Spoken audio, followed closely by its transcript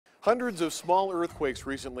Hundreds of small earthquakes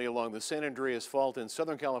recently along the San Andreas Fault in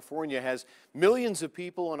Southern California has millions of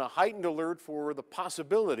people on a heightened alert for the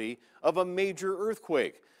possibility of a major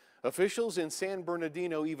earthquake. Officials in San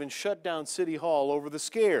Bernardino even shut down City Hall over the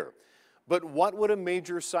scare. But what would a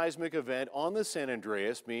major seismic event on the San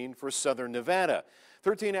Andreas mean for southern Nevada?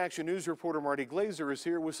 13 Action News reporter Marty Glazer is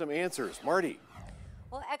here with some answers. Marty.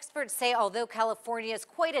 Well, experts say although California is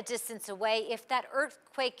quite a distance away, if that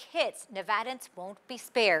earthquake hits, Nevadans won't be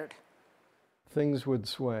spared. Things would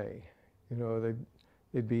sway. You know,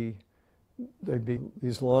 they'd be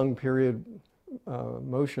these long period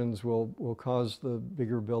motions will cause the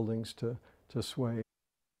bigger buildings to sway.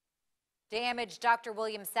 Damage, Dr.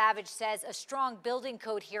 William Savage says a strong building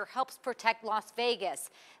code here helps protect Las Vegas.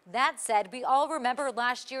 That said, we all remember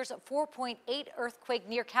last year's 4.8 earthquake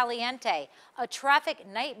near Caliente. A traffic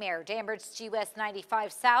nightmare damaged US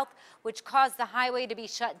 95 South, which caused the highway to be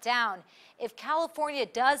shut down. If California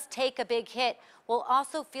does take a big hit, we'll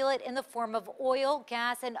also feel it in the form of oil,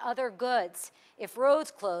 gas, and other goods. If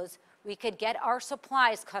roads close, we could get our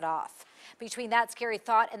supplies cut off. Between that scary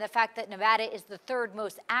thought and the fact that Nevada is the third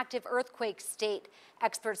most active earthquake state,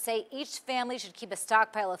 experts say each family should keep a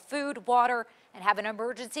stockpile of food, water, and have an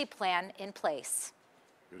emergency plan in place.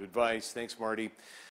 Good advice. Thanks, Marty.